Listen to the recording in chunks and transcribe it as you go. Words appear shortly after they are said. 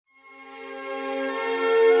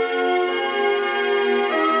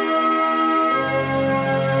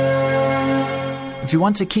If you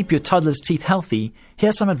want to keep your toddler's teeth healthy,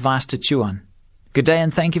 here's some advice to chew on. Good day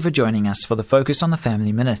and thank you for joining us for the Focus on the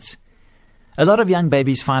Family Minute. A lot of young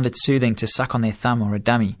babies find it soothing to suck on their thumb or a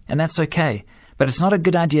dummy, and that's okay, but it's not a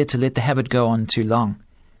good idea to let the habit go on too long.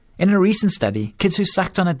 In a recent study, kids who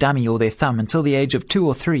sucked on a dummy or their thumb until the age of 2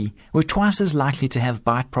 or 3 were twice as likely to have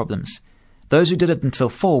bite problems. Those who did it until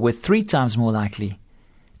 4 were 3 times more likely.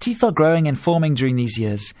 Teeth are growing and forming during these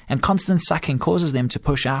years, and constant sucking causes them to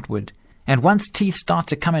push outward. And once teeth start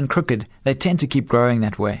to come in crooked, they tend to keep growing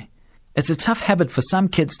that way. It's a tough habit for some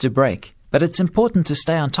kids to break, but it's important to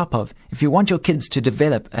stay on top of if you want your kids to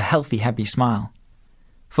develop a healthy, happy smile.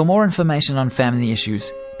 For more information on family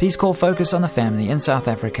issues, please call Focus on the Family in South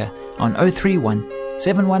Africa on 031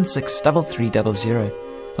 716 3300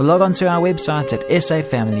 or log on to our website at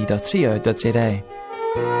safamily.co.za.